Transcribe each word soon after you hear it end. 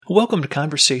Welcome to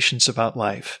Conversations About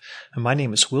Life. My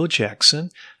name is Will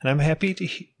Jackson, and I'm happy to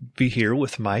be here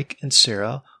with Mike and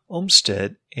Sarah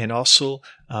Olmstead, and also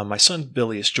my son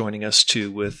Billy is joining us too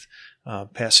with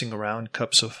passing around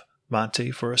cups of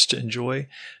Monte for us to enjoy.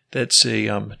 That's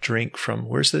a drink from,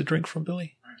 where's the drink from,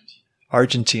 Billy?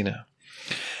 Argentina.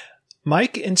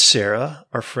 Mike and Sarah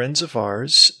are friends of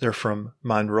ours. They're from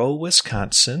Monroe,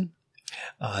 Wisconsin.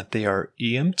 They are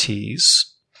EMTs.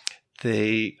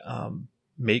 They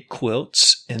make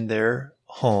quilts in their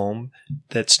home.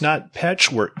 That's not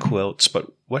patchwork quilts,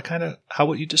 but how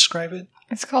would you describe it?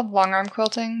 It's called long arm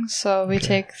quilting. So we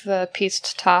take the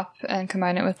pieced top and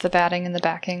combine it with the batting and the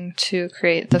backing to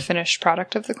create the finished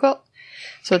product of the quilt.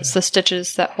 So it's the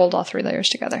stitches that hold all three layers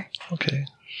together. Okay,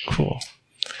 cool.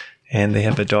 And they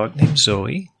have a dog named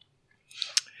Zoe.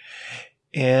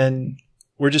 And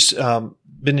we're just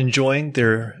been enjoying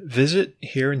their visit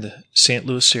here in the St.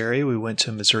 Louis area. We went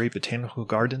to Missouri Botanical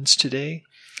Gardens today.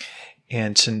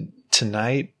 And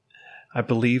tonight, I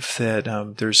believe that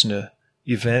there's an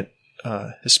event,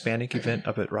 Hispanic event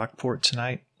up at Rockport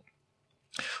tonight.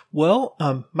 Well,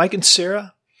 Mike and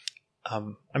Sarah,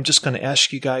 I'm just going to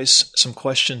ask you guys some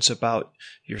questions about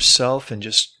yourself and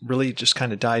just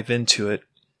kind of dive into it.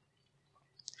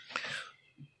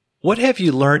 What have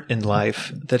you learned in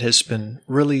life that has been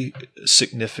really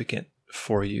significant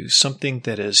for you? Something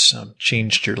that has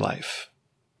changed your life?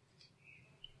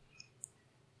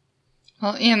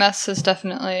 Well, EMS has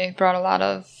definitely brought a lot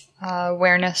of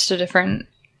awareness to different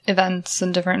events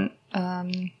and different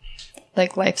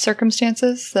life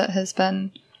circumstances that has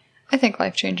been, I think,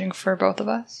 life-changing for both of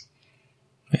us.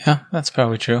 Yeah, that's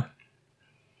probably true.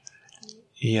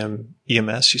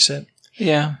 EMS, you said?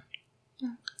 Yeah.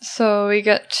 So we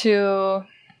get to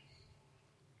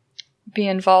be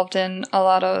involved in a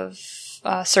lot of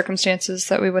circumstances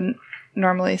that we wouldn't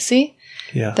normally see.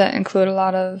 Yeah. That include a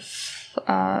lot of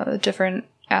different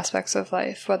aspects of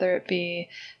life, whether it be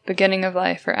beginning of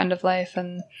life or end of life,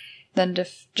 and then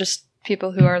just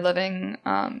people who are living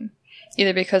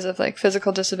either because of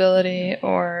physical disability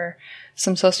or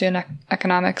some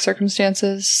socioeconomic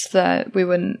circumstances that we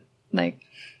wouldn't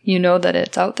that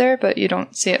it's out there, but you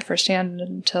don't see it firsthand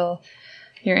until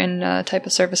you're in a type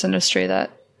of service industry that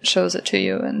shows it to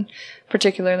you, and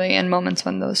particularly in moments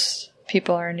when those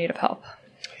people are in need of help.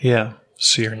 Yeah.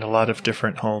 So you're in a lot of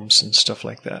different homes and stuff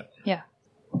like that. Yeah.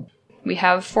 We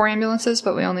have 4 ambulances,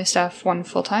 but we only staff 1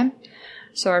 full-time.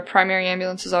 So our primary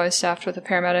ambulance is always staffed with a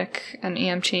paramedic, an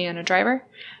EMT, and a driver.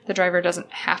 The driver doesn't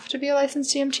have to be a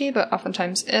licensed EMT, but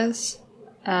oftentimes is.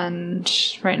 And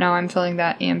right now I'm filling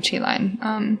that EMT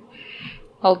line.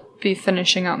 I'll be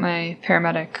finishing out my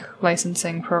paramedic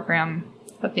licensing program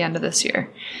at the end of this year.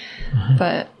 Mm-hmm.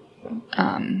 But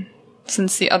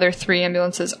since the other 3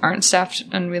 ambulances aren't staffed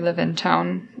and we live in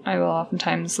town, I will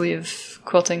oftentimes leave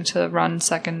quilting to run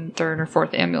 2nd, 3rd, or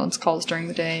 4th ambulance calls during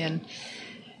the day and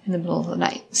in the middle of the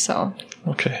night. So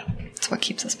okay, that's what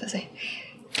keeps us busy.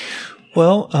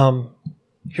 Well,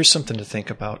 here's something to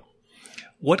think about.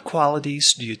 What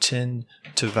qualities do you tend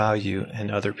to value in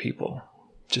other people?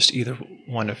 Just either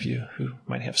one of you who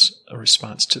might have a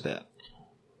response to that.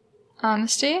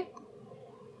 Honesty.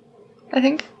 I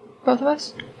think both of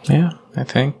us. Yeah, I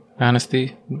think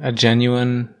honesty, a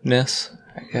genuineness,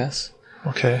 I guess.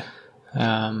 Okay.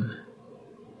 I'm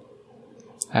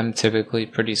typically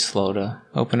pretty slow to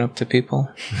open up to people.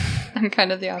 I'm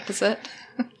kind of the opposite.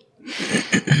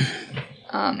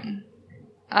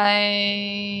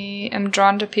 I am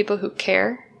drawn to people who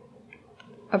care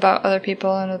about other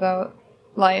people and about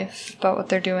life, about what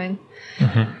they're doing.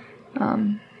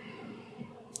 Mm-hmm.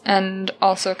 And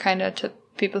also kind of to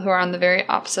people who are on the very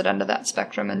opposite end of that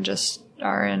spectrum and just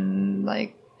are in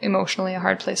emotionally a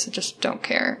hard place that just don't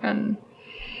care. And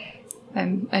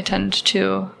I tend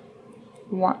to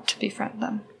want to befriend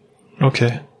them.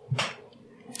 Okay.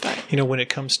 But, when it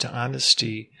comes to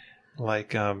honesty,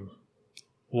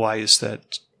 why is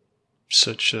that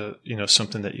such a,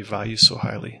 something that you value so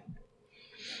highly?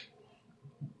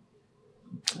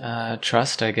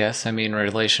 Trust, I guess. I mean,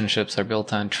 relationships are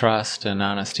built on trust, and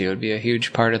honesty would be a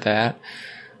huge part of that.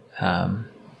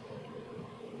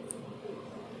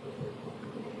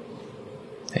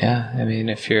 Yeah, I mean,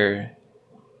 if you're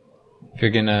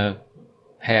gonna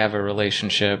have a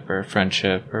relationship or a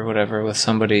friendship or whatever with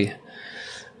somebody,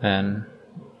 then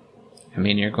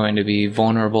you're going to be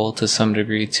vulnerable to some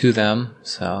degree to them,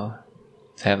 so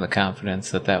to have the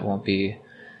confidence that won't be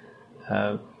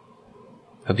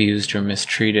abused or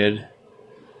mistreated,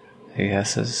 I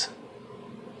guess, is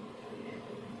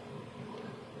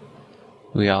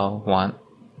we all want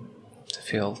to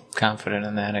feel confident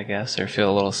in that, I guess, or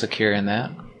feel a little secure in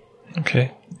that.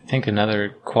 Okay. I think another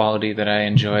quality that I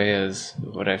enjoy is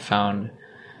what I found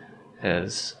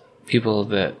is people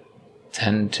that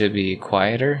tend to be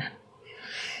quieter,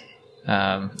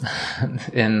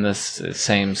 in the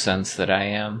same sense that I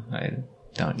am. I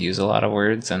don't use a lot of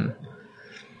words, and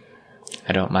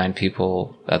I don't mind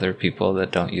other people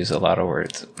that don't use a lot of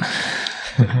words.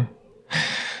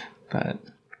 But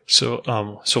so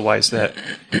why is that?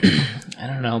 I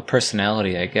don't know,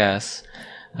 personality, I guess.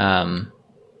 To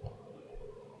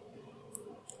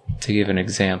give an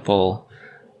example,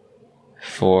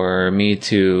 for me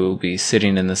to be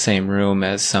sitting in the same room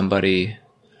as somebody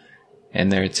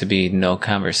and there to be no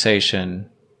conversation,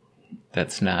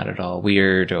 that's not at all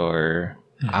weird or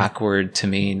awkward to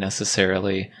me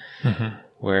necessarily.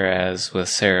 Whereas with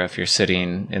Sarah, if you're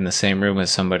sitting in the same room as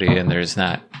somebody and there's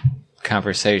not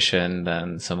conversation,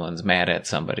 then someone's mad at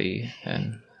somebody,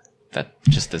 and that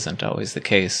just isn't always the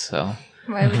case. So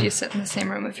why would you sit in the same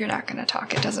room if you're not going to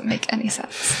talk? It doesn't make any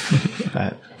sense.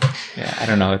 But yeah, I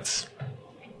don't know. It's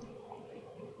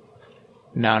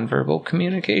nonverbal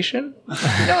communication.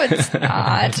 No, it's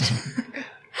not.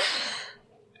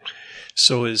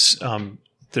 So is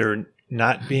there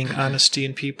not being honesty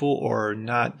in people, or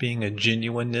not being a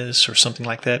genuineness or something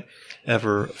like that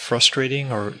ever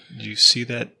frustrating, or do you see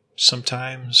that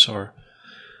sometimes? Or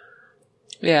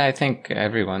yeah, I think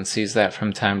everyone sees that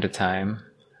from time to time.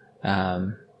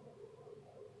 I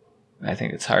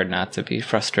think it's hard not to be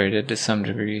frustrated to some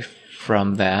degree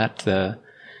from that. I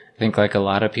think, like a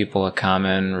lot of people, a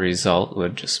common result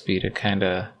would just be to kind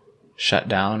of shut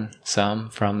down some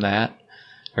from that,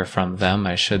 or from them,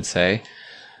 I should say,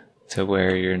 to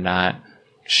where you're not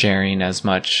sharing as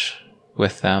much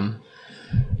with them.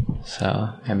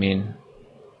 So, I mean,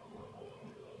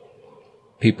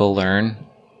 people learn,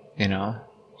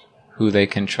 who they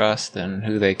can trust and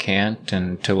who they can't,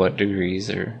 and to what degrees,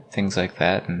 or things like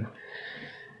that. And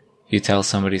you tell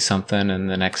somebody something and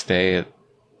the next day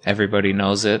everybody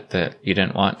knows it that you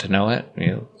didn't want to know it,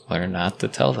 you learn not to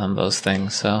tell them those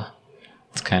things. So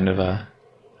it's kind of I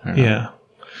don't know. Yeah.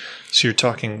 So you're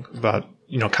talking about,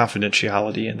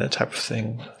 confidentiality and that type of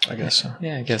thing, I guess.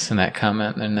 Yeah, I guess in that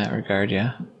comment, in that regard,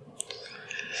 yeah.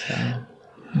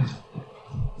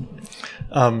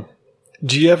 So.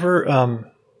 Do you ever,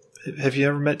 have you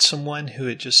ever met someone who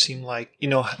it just seemed like,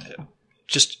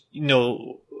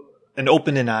 an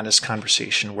open and honest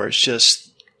conversation where it's just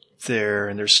there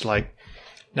and there's like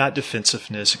not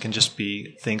defensiveness. It can just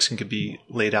be, things can be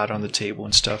laid out on the table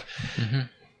and stuff.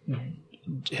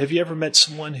 Have you ever met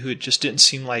someone who it just didn't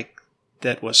seem like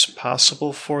that was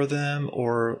possible for them,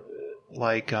 or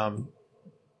like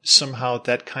somehow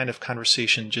that kind of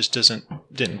conversation just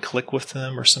didn't click with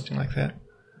them or something like that?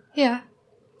 Yeah.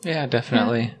 Yeah,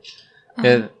 definitely.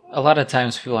 Yeah. A lot of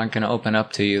times people aren't going to open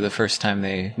up to you the first time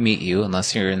they meet you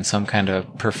unless you're in some kind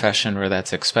of profession where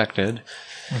that's expected.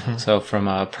 So from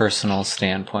a personal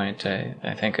standpoint,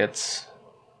 I think it's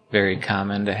very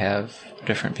common to have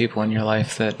different people in your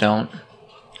life that don't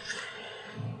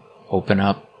open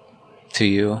up to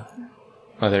you,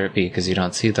 whether it be because you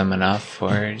don't see them enough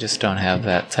or you just don't have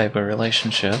that type of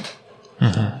relationship.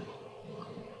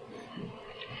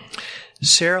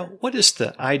 Sarah, what does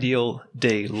the ideal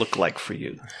day look like for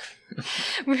you?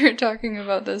 We were talking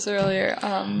about this earlier.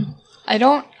 I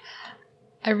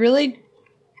really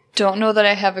don't know that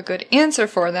I have a good answer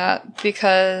for that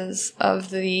because of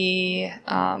the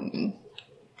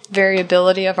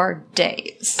variability of our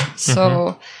days.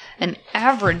 So an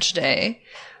average day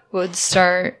would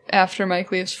start after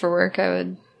Mike leaves for work. I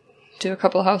would do a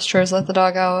couple of house chores, let the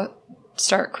dog out,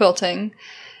 start quilting.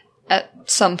 At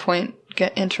some point,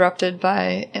 get interrupted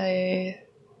by a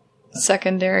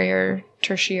secondary or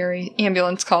tertiary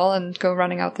ambulance call and go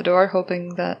running out the door,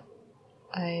 hoping that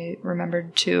I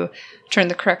remembered to turn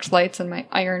the correct lights and my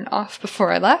iron off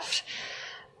before I left.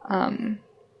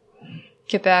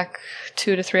 Get back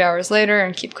 2 to 3 hours later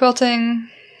and keep quilting.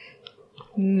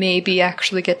 Maybe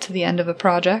actually get to the end of a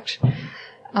project.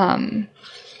 And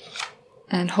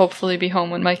hopefully be home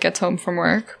when Mike gets home from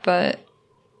work. But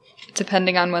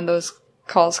depending on when those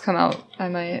calls come out, I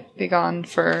might be gone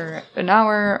for an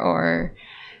hour, or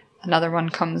another one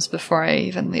comes before I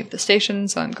even leave the station,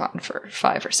 so I'm gone for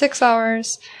 5 or 6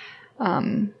 hours.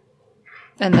 And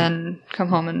then come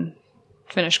home and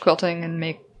finish quilting and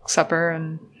make supper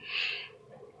and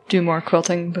do more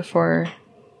quilting before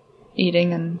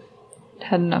eating and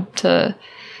heading up to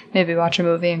maybe watch a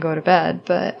movie and go to bed.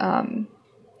 But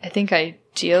I think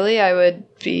ideally I would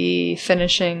be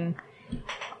finishing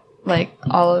like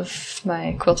all of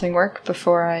my quilting work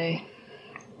before I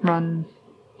run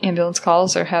ambulance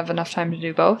calls or have enough time to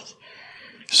do both.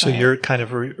 So you're kind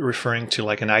of referring to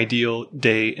like an ideal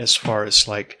day as far as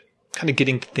like kind of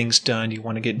getting things done you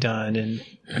want to get done and,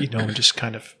 just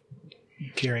kind of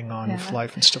carrying on with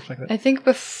life and stuff like that. I think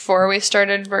before we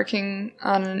started working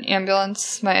on an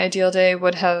ambulance, my ideal day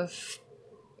would have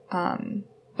been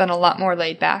a lot more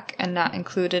laid back and not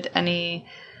included any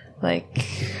like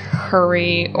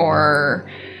hurry or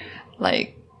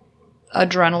like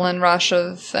adrenaline rush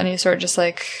of any sort. Just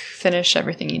like finish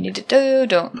everything you need to do.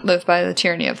 Don't live by the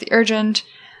tyranny of the urgent.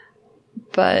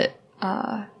 But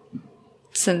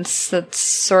since that's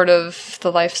sort of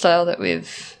the lifestyle that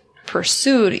we've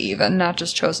pursued, even not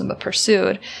just chosen but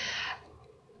pursued,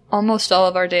 almost all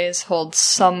of our days hold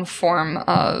some form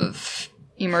of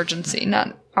emergency,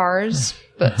 not ours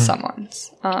but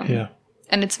someone's.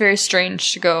 And it's very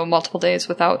strange to go multiple days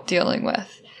without dealing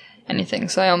with anything.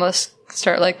 So I almost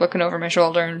start like looking over my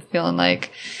shoulder and feeling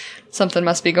like something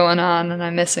must be going on and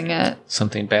I'm missing it.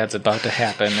 Something bad's about to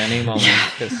happen any moment.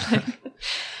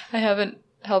 I haven't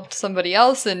helped somebody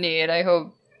else in need. I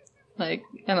hope,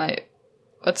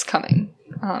 what's coming?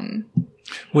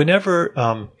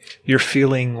 Whenever you're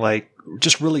feeling like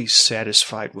just really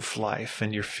satisfied with life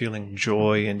and you're feeling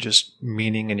joy and just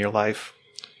meaning in your life,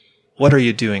 what are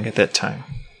you doing at that time?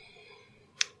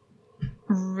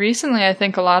 Recently, I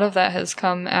think a lot of that has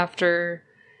come after,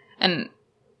 and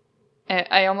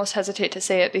I almost hesitate to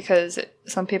say it because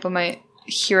some people might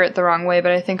hear it the wrong way,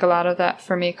 but I think a lot of that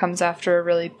for me comes after a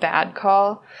really bad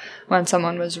call when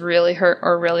someone was really hurt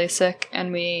or really sick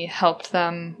and we helped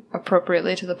them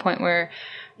appropriately to the point where,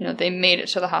 they made it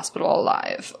to the hospital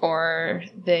alive or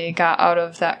they got out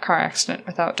of that car accident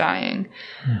without dying.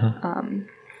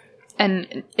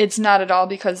 And it's not at all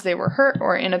because they were hurt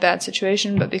or in a bad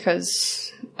situation, but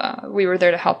because we were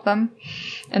there to help them.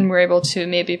 And we're able to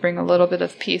maybe bring a little bit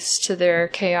of peace to their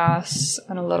chaos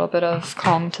and a little bit of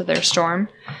calm to their storm.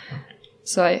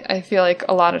 So I feel like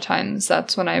a lot of times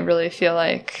that's when I really feel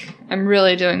like I'm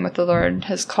really doing what the Lord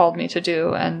has called me to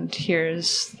do. And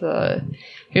here's the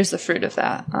fruit of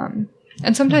that.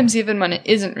 And sometimes even when it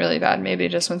isn't really bad, maybe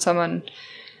just when someone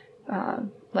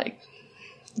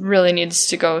really needs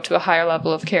to go to a higher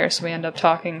level of care. So we end up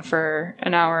talking for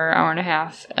an hour, hour and a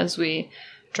half as we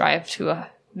drive to a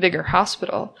bigger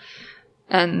hospital.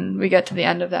 And we get to the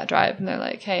end of that drive and they're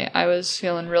like, hey, I was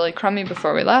feeling really crummy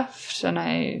before we left and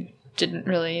I didn't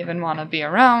really even want to be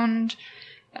around.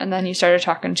 And then he started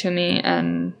talking to me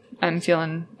and I'm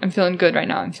feeling good right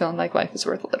now. I'm feeling like life is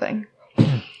worth living.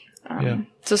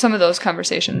 So some of those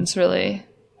conversations really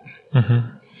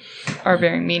are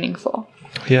very meaningful.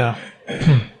 Yeah.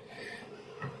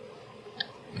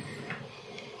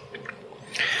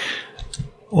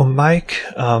 Well, Mike,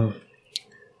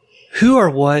 who or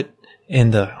what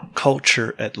in the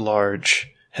culture at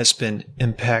large has been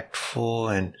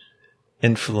impactful and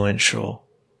influential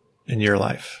in your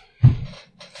life?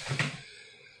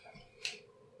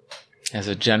 As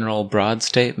a general broad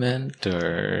statement,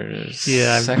 or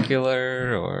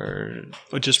secular, or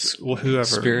just whoever,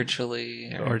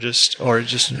 spiritually, or just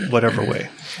whatever way.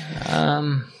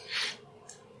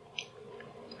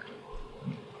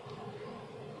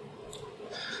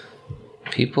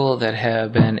 People that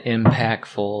have been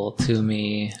impactful to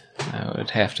me, I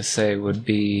would have to say, would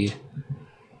be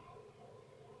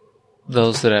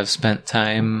those that I've spent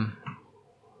time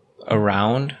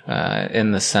around,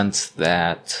 in the sense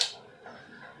that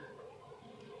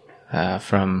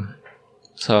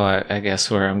I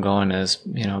guess where I'm going is,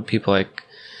 people like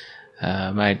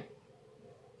my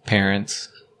parents,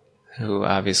 who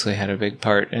obviously had a big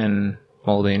part in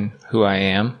molding who I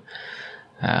am.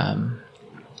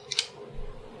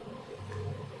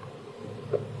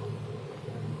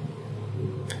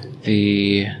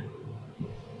 The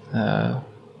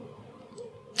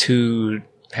two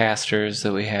pastors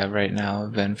that we have right now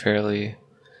have been fairly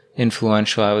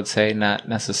influential, I would say. Not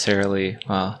necessarily,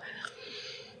 not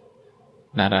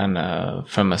on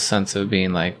from a sense of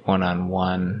being like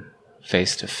one-on-one,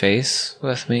 face-to-face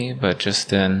with me, but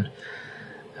just in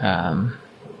the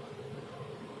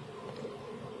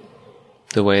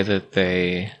way that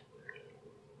they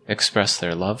express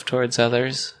their love towards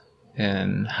others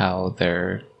and how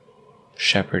they're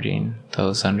shepherding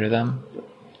those under them.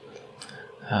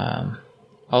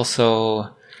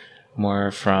 Also,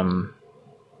 more from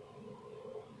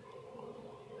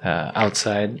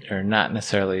outside, or not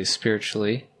necessarily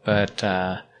spiritually, but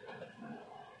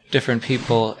different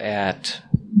people at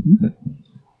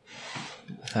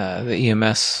the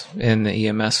EMS, in the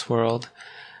EMS world,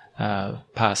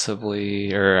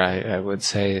 possibly, or I would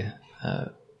say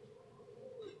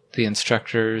the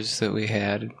instructors that we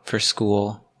had for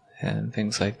school and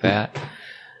things like that,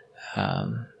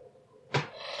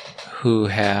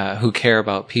 who care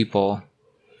about people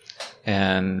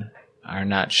and are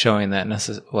not showing that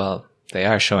well, they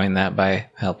are showing that by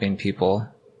helping people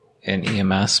in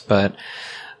EMS, but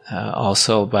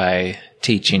also by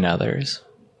teaching others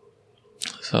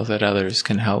so that others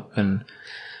can help in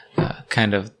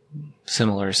kind of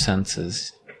similar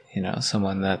senses.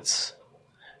 Someone that's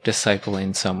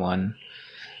discipling someone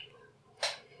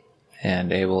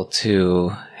and able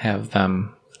to have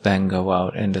them then go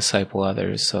out and disciple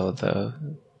others. So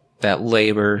that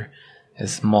labor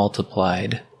is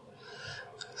multiplied.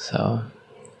 So,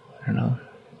 I don't know.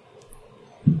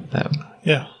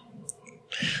 Yeah.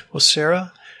 Well,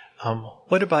 Sarah,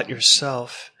 what about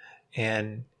yourself?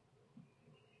 And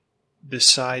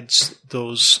besides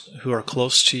those who are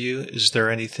close to you, is there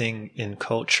anything in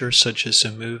culture, such as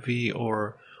a movie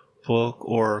or book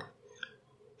or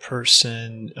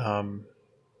person,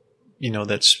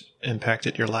 that's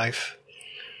impacted your life?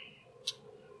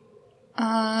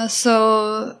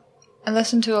 So I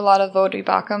listened to a lot of Vodi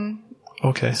Bakum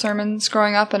Okay. sermons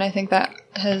growing up, and I think that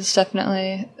has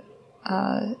definitely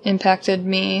impacted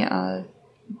me.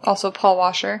 Also, Paul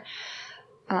Washer.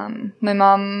 My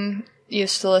mom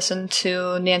used to listen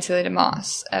to Nancy Lee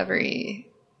DeMoss every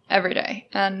day,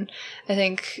 and I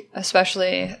think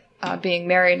especially being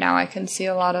married now, I can see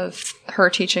a lot of her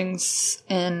teachings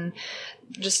in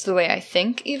just the way I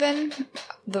think, even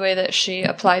the way that she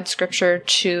applied scripture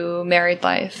to married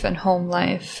life and home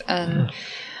life and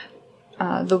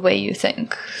the way you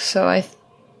think. So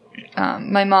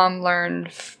my mom learned,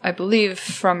 I believe,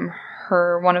 from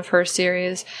one of her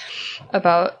series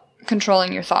about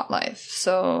controlling your thought life.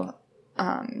 So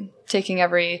taking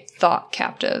every thought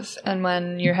captive. And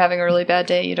when you're having a really bad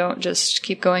day, you don't just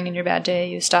keep going in your bad day.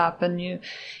 You stop, and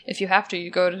if you have to, you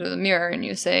go to the mirror and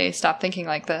you say, stop thinking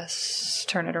like this,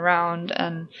 turn it around,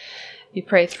 and you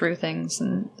pray through things.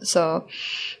 And so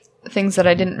things that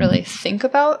I didn't really think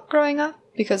about growing up,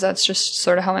 because that's just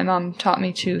sort of how my mom taught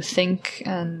me to think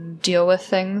and deal with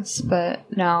things. But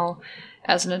now,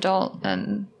 as an adult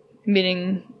and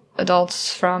meeting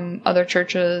adults from other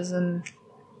churches and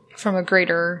from a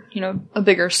greater, a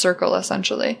bigger circle,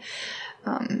 essentially,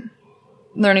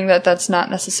 learning that that's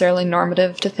not necessarily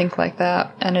normative to think like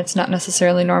that, and it's not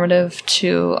necessarily normative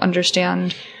to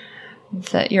understand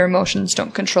that your emotions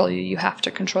don't control you. You have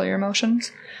to control your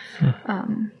emotions.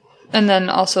 And then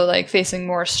also, facing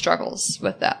more struggles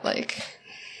with that.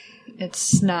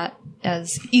 It's not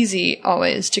as easy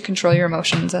always to control your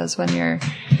emotions as when you're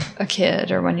a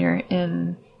kid or when you're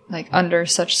in, under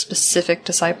such specific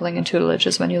discipling and tutelage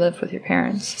as when you live with your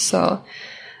parents. So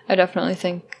I definitely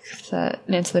think that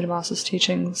Nancy Lee DeMoss's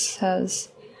teachings has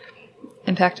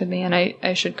impacted me. And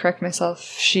I should correct myself.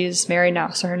 She's married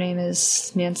now, so her name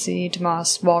is Nancy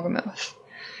DeMoss Walgemuth.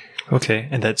 Okay,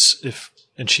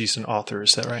 and she's an author,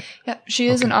 is that right? Yeah, she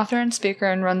is an author and speaker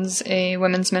and runs a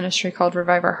women's ministry called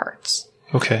Revive Our Hearts.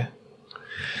 Okay.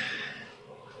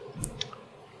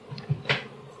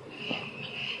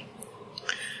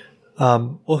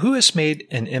 Well, who has made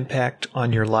an impact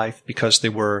on your life because they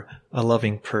were a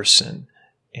loving person?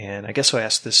 And I guess I'll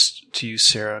ask this to you,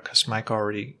 Sarah, because Mike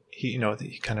already, he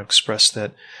kind of expressed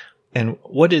that. And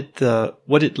what did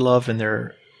love in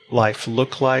their life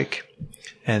look like,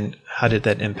 and how did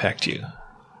that impact you?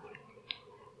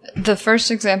 The first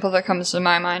example that comes to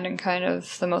my mind, and kind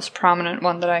of the most prominent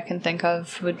one that I can think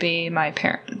of, would be my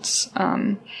parents.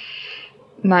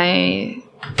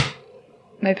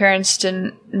 My parents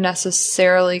didn't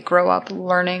necessarily grow up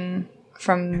learning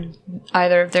from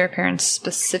either of their parents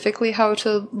specifically how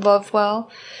to love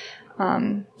well.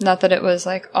 Not that it was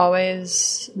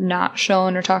always not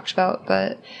shown or talked about,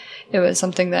 but it was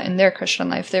something that in their Christian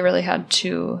life they really had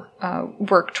to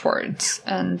work towards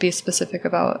and be specific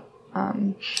about,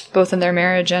 both in their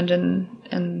marriage and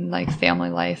in family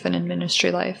life and in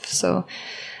ministry life. So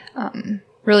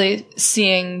really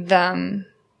seeing them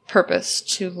purpose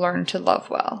to learn to love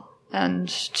well and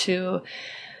to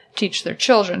teach their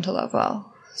children to love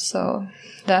well. So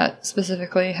that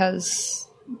specifically has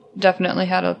definitely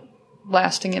had a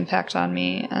lasting impact on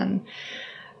me, and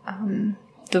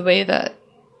the way that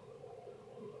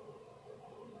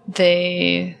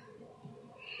they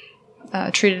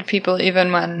treated people,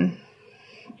 even when,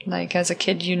 as a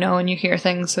kid, and you hear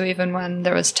things, so even when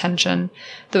there was tension,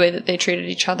 the way that they treated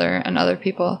each other and other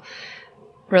people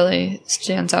really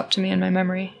stands out to me in my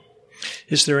memory.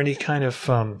 Is there any kind of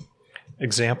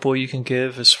example you can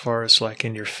give as far as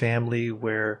in your family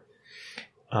where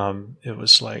it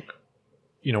was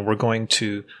we're going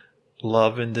to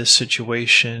love in this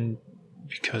situation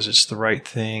because it's the right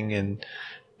thing, and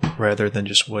rather than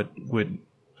just what would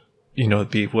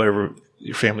be whatever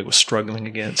your family was struggling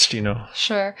against,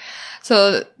 Sure.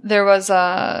 So there was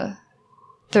a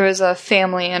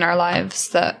family in our lives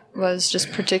that was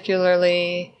just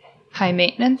particularly high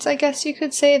maintenance, I guess you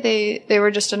could say. They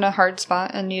were just in a hard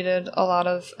spot and needed a lot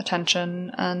of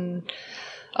attention and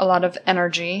a lot of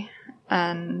energy,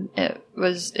 and it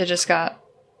just got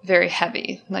very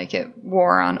heavy. Like, it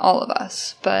wore on all of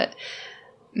us. But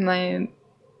my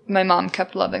mom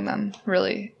kept loving them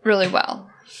really, really well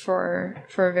for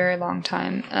a very long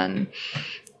time, and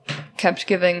kept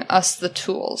giving us the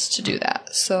tools to do that.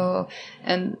 So,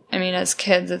 and I mean, as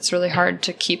kids, it's really hard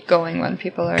to keep going when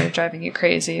people are driving you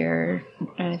crazy or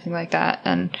anything like that.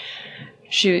 And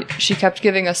she kept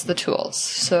giving us the tools.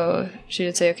 So she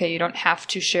would say, okay, you don't have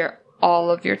to share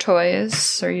all of your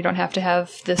toys, or you don't have to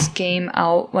have this game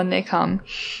out when they come.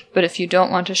 But if you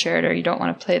don't want to share it, or you don't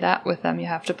want to play that with them, you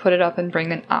have to put it up and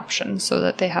bring an option so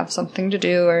that they have something to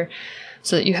do, or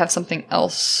so that you have something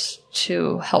else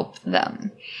to help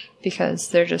them, because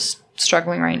they're just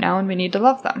struggling right now and we need to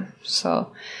love them.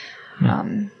 So,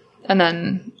 and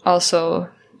then also,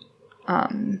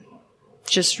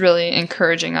 just really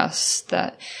encouraging us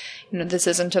that, this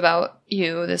isn't about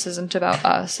you, this isn't about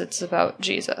us, it's about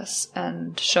Jesus,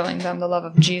 and showing them the love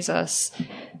of Jesus,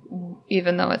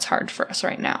 even though it's hard for us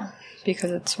right now,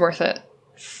 because it's worth it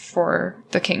for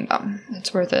the kingdom.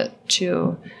 It's worth it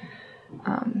to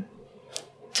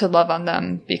love on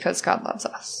them because God loves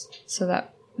us. So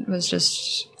that was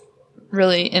just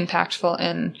really impactful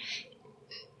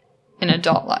in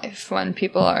adult life. When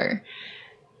people are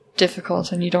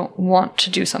difficult and you don't want to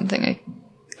do something, I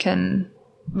can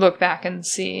look back and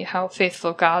see how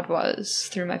faithful God was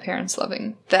through my parents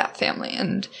loving that family,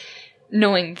 and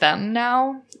knowing them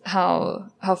now, how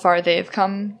far they've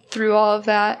come through all of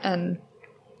that, and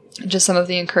just some of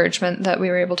the encouragement that we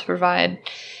were able to provide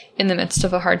in the midst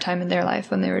of a hard time in their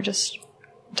life when they were just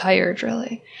tired,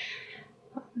 really.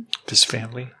 This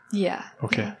family? Yeah.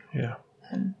 Okay, yeah.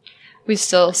 And we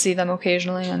still see them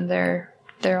occasionally, and they're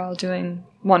all doing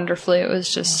wonderfully. It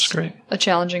was just a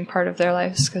challenging part of their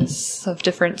lives because of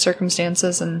different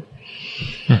circumstances, and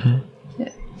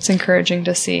it's encouraging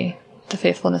to see the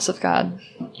faithfulness of God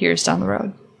years down the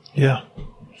road. Yeah.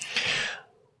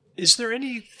 Is there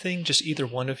anything, just either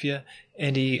one of you,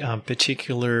 any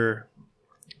particular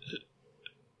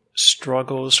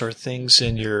struggles or things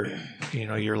in your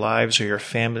lives or your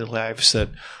family lives that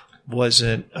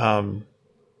wasn't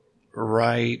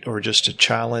right, or just a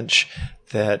challenge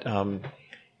that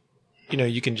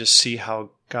you can just see how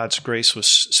God's grace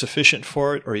was sufficient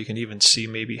for it, or you can even see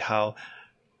maybe how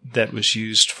that was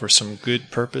used for some good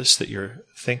purpose that you're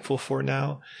thankful for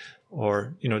now,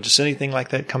 or just anything like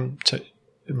that come to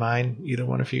mind, either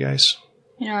one of you guys?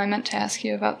 I meant to ask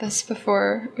you about this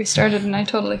before we started, and I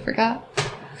totally forgot.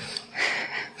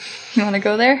 You want to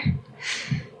go there?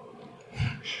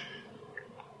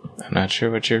 I'm not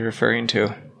sure what you're referring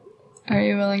to. Are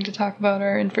you willing to talk about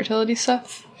our infertility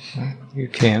stuff? You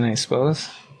can, I suppose.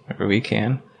 Or we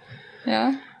can.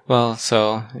 Yeah? Well,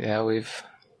 so, yeah, we've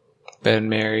been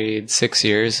married 6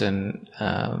 years and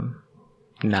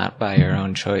not by our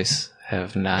own choice,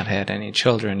 have not had any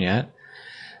children yet,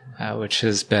 which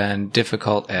has been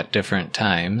difficult at different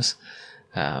times.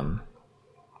 I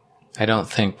don't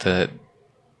think that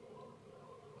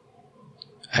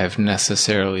I've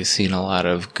necessarily seen a lot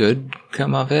of good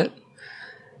come of it.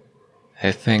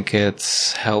 I think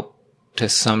it's helped to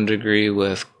some degree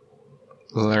with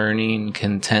learning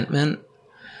contentment.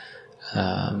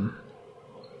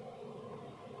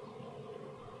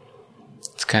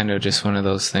 It's kind of just one of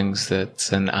those things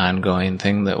that's an ongoing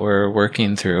thing that we're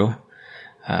working through.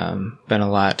 Been a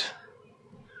lot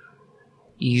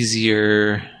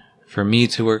easier for me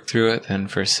to work through it than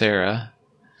for Sarah.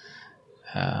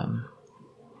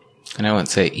 And I wouldn't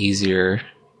say easier.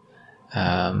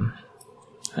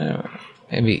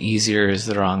 Maybe easier is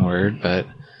the wrong word, but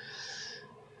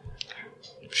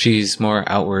she's more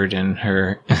outward in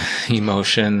her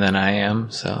emotion than I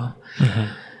am, so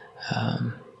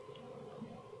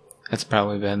that's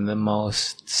probably been the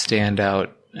most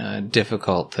standout,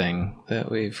 difficult thing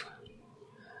that we've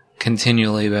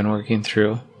continually been working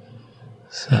through.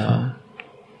 So,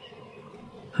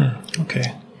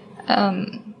 okay.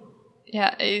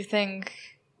 Yeah, I think,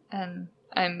 and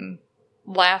I'm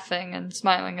laughing and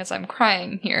smiling as I'm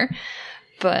crying here,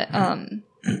 but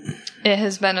it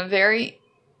has been a very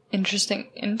interesting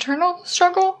internal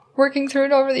struggle working through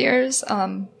it over the years.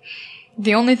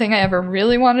 The only thing I ever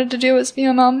really wanted to do was be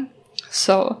a mom.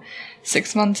 So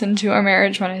 6 months into our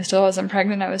marriage, when I still wasn't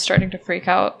pregnant, I was starting to freak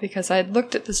out because I had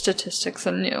looked at the statistics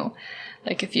and knew,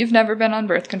 like, if you've never been on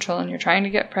birth control and you're trying to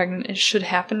get pregnant, it should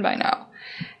happen by now.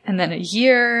 And then a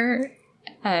year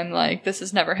I'm like, this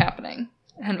is never happening.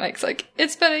 And Mike's like,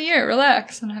 it's been a year,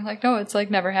 relax. And I'm like, no, it's like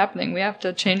never happening. We have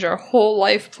to change our whole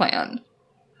life plan.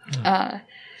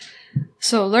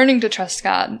 So learning to trust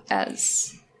God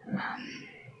as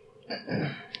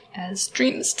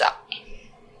dreams die.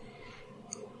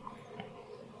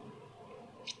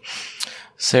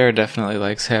 Sarah definitely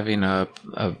likes having a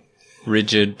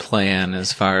rigid plan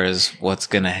as far as what's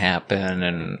going to happen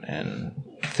and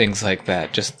things like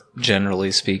that, just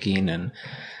generally speaking. And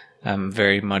I'm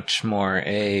very much more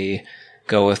a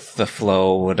go with the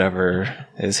flow, whatever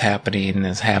is happening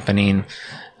is happening.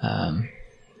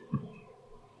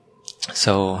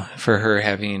 So for her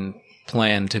having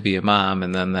planned to be a mom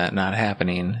and then that not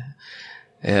happening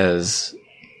is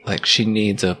like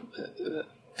feels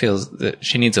that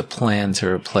she needs a plan to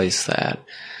replace that.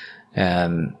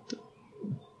 And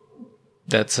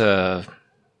that's a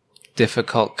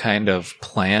difficult kind of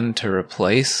plan to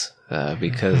replace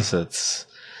because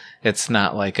it's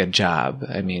not like a job.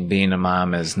 I mean, being a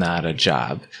mom is not a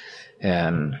job.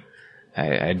 And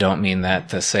I don't mean that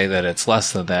to say that it's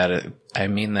less than that. I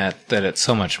mean that it's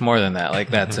so much more than that. Like,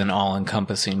 that's an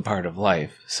all-encompassing part of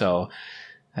life. So,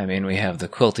 I mean, we have the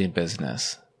quilting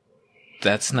business.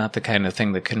 That's not the kind of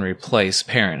thing that can replace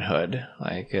parenthood.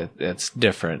 Like, it's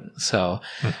different. So,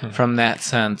 from that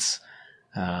sense,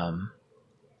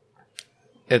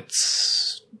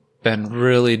 it's been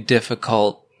really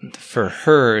difficult for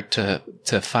her to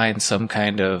find some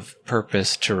kind of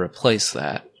purpose to replace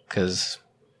that. Because,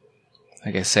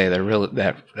 like I say,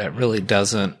 that really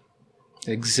doesn't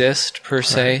exist per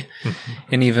se.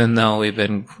 And even though we've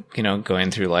been, going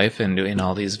through life and doing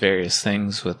all these various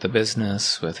things with the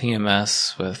business, with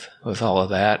EMS, with all of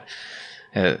that,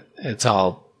 it's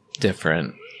all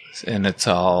different, and it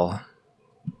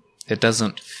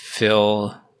doesn't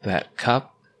fill that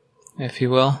cup, if you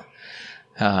will.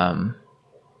 So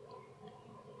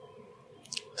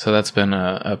that's been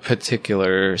a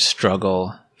particular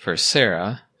struggle for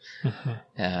Sarah.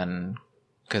 And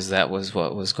because that was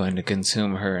what was going to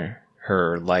consume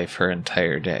her life, her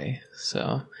entire day.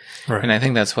 So, right. And I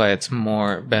think that's why it's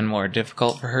been more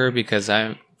difficult for her, because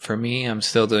I'm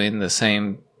still doing the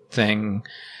same thing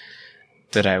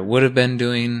that I would have been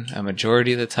doing a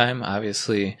majority of the time.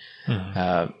 Obviously,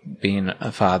 being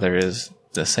a father is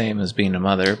the same as being a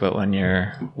mother, but when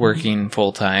you're working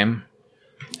full time,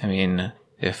 I mean,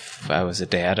 if I was a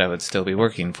dad, I would still be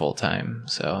working full time.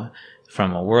 So,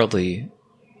 from a worldly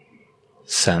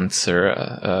sense or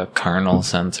a carnal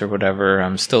sense or whatever,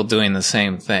 I'm still doing the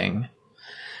same thing.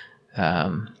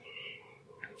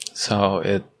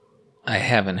 So I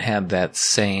haven't had that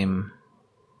same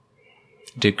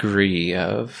degree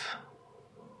of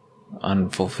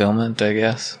unfulfillment, I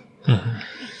guess. Now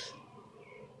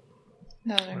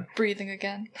that I'm breathing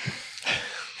again.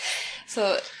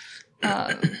 So,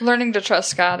 learning to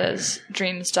trust God as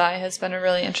dreams die has been a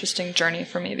really interesting journey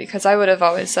for me, because I would have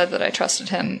always said that I trusted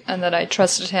him, and that I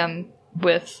trusted him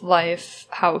with life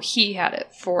how he had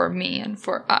it for me and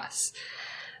for us.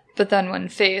 But then when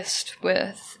faced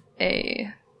with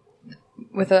a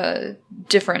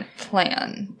different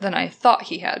plan than I thought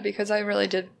he had, because I really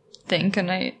did think,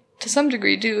 and I to some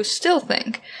degree do still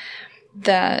think,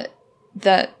 that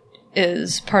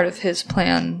is part of his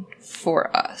plan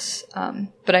for us.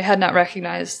 But I had not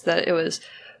recognized that it was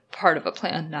part of a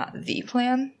plan, not the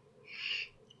plan,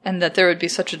 and that there would be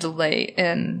such a delay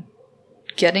in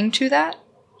getting to that.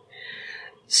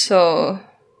 So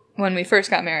when we first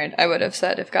got married, I would have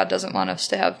said, if God doesn't want us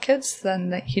to have kids,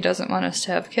 then he doesn't want us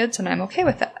to have kids, and I'm okay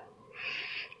with that.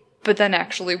 But then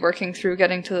actually working through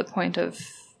getting to the point of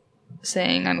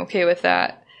saying I'm okay with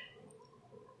that,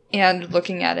 and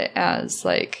looking at it as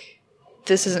like,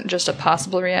 this isn't just a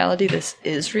possible reality, this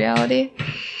is reality,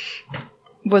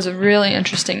 was a really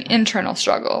interesting internal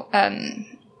struggle. And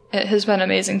it has been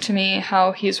amazing to me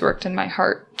how he's worked in my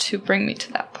heart to bring me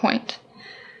to that point,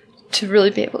 to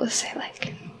really be able to say,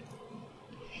 like,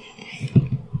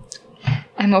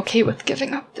 I'm okay with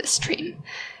giving up this dream,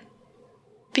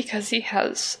 because he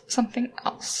has something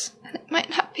else. And it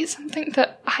might not be something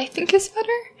that I think is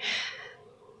better,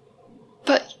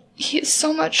 but he is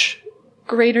so much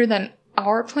greater than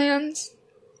our plans,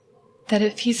 that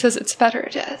if he says it's better,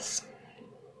 it is.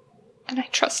 And I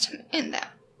trust him in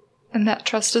that. And that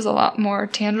trust is a lot more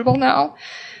tangible now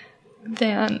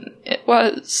than it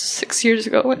was 6 years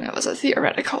ago when it was a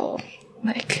theoretical.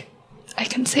 Like, I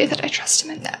can say that I trust him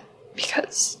in that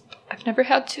because I've never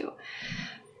had to.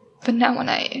 But now when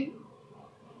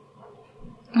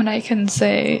I can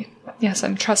say, yes,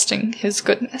 I'm trusting his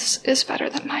goodness is better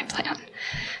than my plan,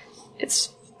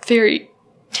 it's very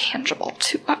tangible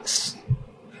to us.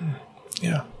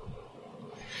 Yeah.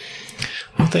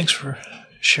 thanks for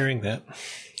sharing that.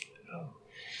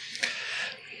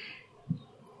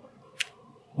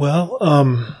 Well,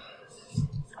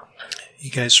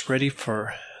 you guys ready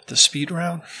for the speed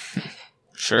round?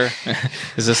 Sure.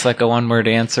 Is this like a one-word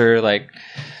answer? Like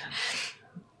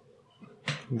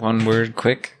one word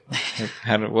quick?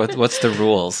 What's the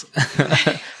rules?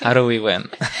 How do we win?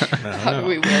 How do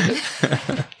we win?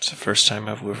 It's the first time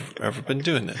we've ever been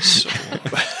doing this. So.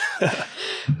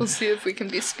 We'll see if we can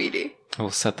be speedy.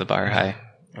 We'll set the bar high.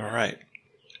 All right.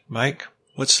 Mike,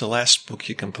 what's the last book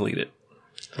you completed?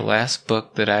 The last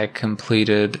book that I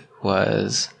completed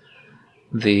was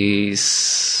The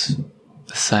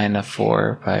Sign of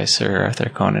Four by Sir Arthur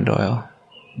Conan Doyle.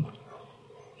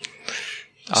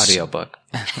 Audiobook.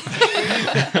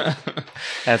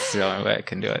 That's the only way I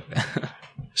can do it.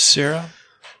 Sarah,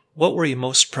 what were you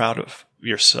most proud of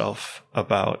yourself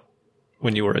about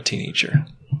when you were a teenager?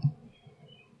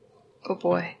 Oh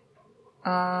boy.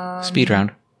 Speed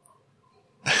round.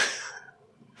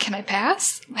 Can I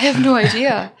pass? I have no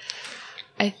idea.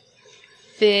 I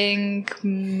think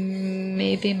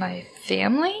maybe my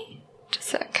family?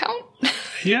 Does that count?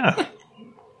 Yeah.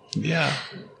 Yeah.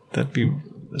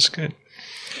 That's good.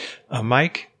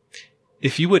 Mike,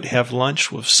 if you would have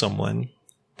lunch with someone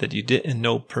that you didn't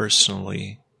know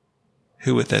personally,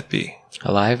 who would that be?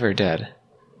 Alive or dead?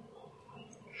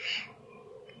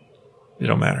 It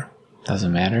don't matter.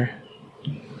 Doesn't matter.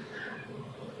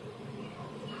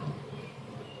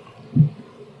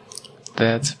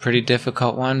 That's a pretty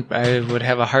difficult one. I would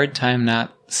have a hard time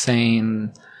not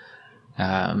saying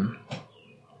a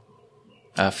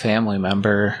family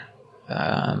member,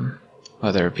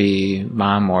 whether it be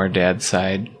mom or dad's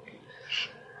side,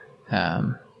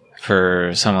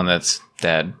 for someone that's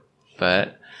dead.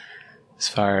 But as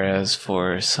far as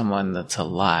for someone that's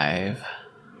alive,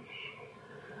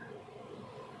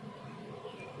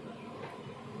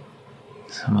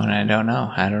 someone I don't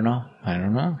know.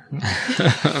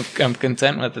 I'm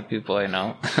content with the people I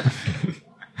know.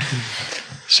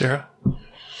 Sarah?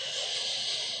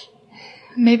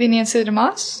 Maybe Nancy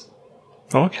DeMoss?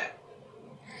 Okay.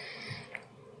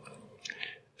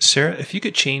 Sarah, if you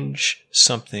could change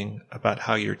something about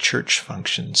how your church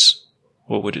functions,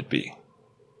 what would it be?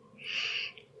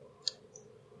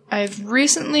 I've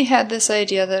recently had this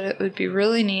idea that it would be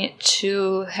really neat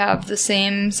to have the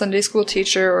same Sunday school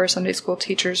teacher or Sunday school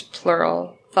teachers,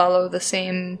 plural, follow the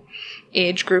same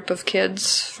age group of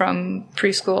kids from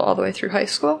preschool all the way through high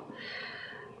school.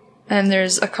 And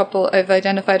I've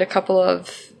identified a couple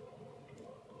of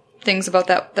things about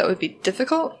that would be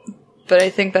difficult, but I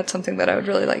think that's something that I would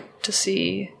really like to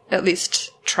see at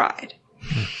least tried.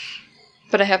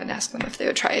 But I haven't asked them if they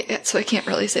would try it yet, so I can't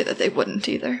really say that they wouldn't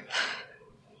either.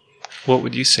 What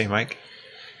would you say, Mike?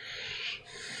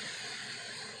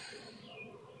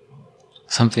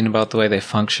 Something about the way they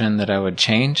function that I would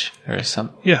change, or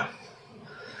some? Yeah.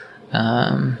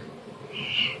 I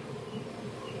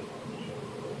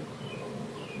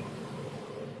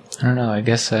don't know. I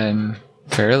guess I'm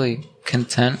fairly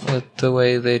content with the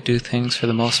way they do things for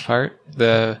the most part.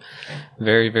 Very,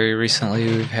 very recently,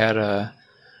 we've had a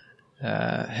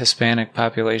Hispanic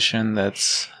population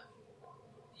that's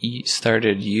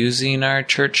started using our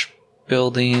church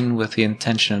building with the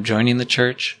intention of joining the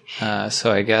church.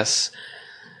 So I guess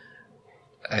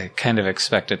I kind of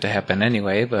expect it to happen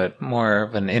anyway, but more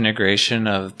of an integration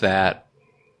of that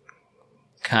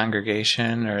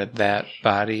congregation or that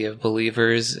body of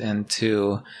believers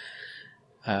into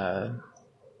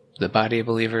the body of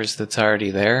believers that's already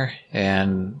there,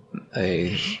 and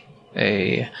a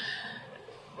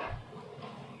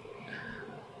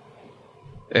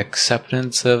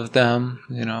acceptance of them,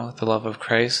 with the love of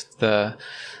Christ.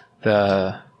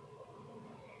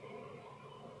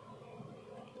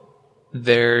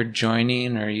 Their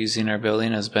joining or using our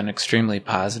building has been extremely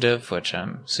positive, which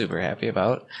I'm super happy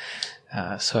about.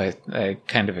 So I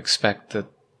kind of expect that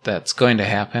that's going to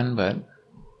happen, but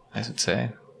I should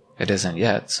say it isn't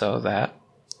yet. So that.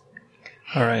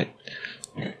 All right.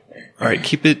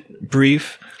 Keep it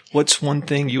brief. What's one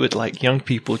thing you would like young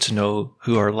people to know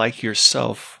who are like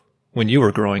yourself when you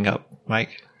were growing up,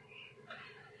 Mike?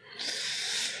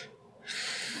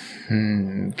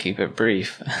 Keep it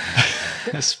brief.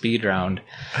 Speed round.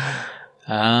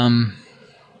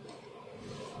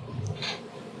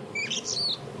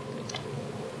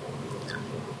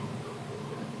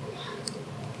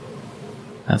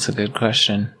 That's a good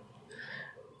question.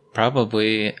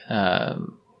 Probably,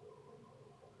 from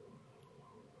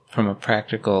a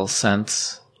practical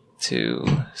sense,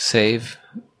 to save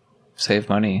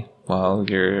money while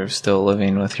you're still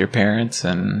living with your parents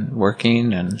and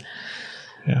working, and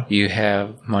you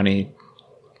have money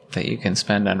that you can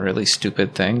spend on really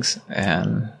stupid things,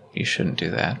 and you shouldn't do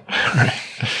that. Right.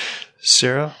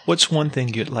 Sarah, what's one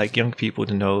thing you'd like young people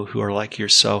to know who are like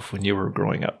yourself when you were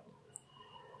growing up?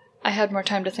 I had more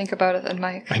time to think about it than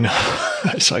Mike. I know.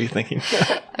 I saw you thinking.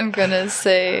 I'm going to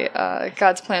say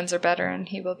God's plans are better and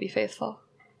he will be faithful.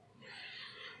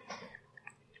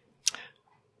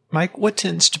 Mike, what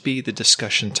tends to be the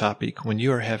discussion topic when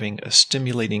you are having a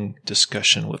stimulating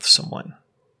discussion with someone?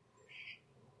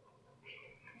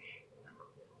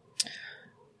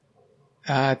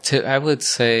 I would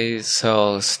say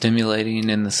so stimulating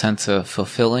in the sense of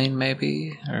fulfilling,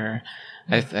 maybe. Or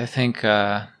I think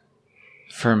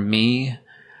for me,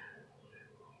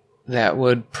 that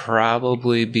would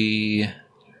probably be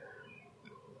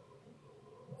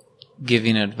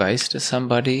giving advice to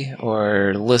somebody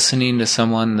or listening to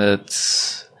someone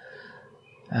that's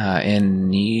in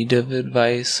need of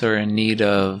advice or in need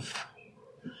of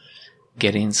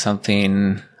getting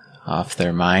something off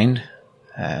their mind.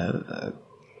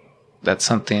 That's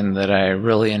something that I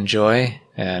really enjoy,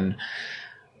 and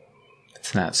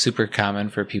it's not super common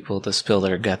for people to spill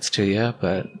their guts to you,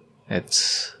 but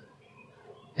it's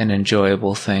an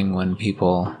enjoyable thing when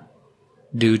people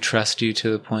do trust you to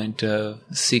the point of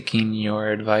seeking your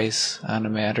advice on a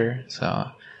matter. So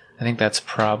I think that's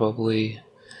probably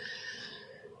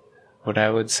what I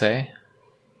would say.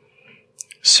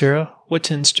 Sarah, what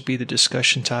tends to be the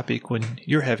discussion topic when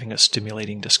you're having a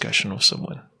stimulating discussion with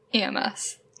someone?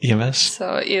 EMS. EMS?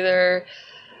 So either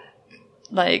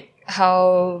like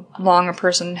how long a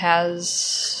person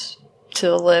has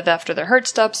to live after their heart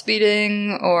stops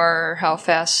beating, or how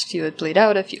fast you would bleed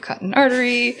out if you cut an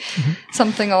artery,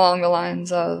 something along the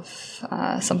lines of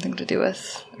something to do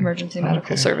with emergency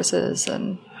medical services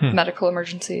and medical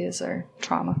emergencies or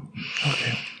trauma.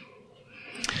 Okay.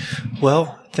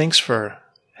 Well, thanks for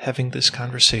having this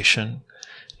conversation,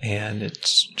 and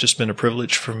it's just been a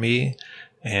privilege for me,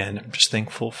 and I'm just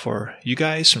thankful for you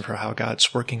guys and for how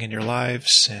God's working in your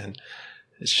lives, and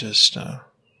it's just a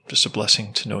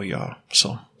blessing to know y'all.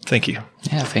 So thank you.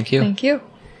 Yeah, thank you. Thank you.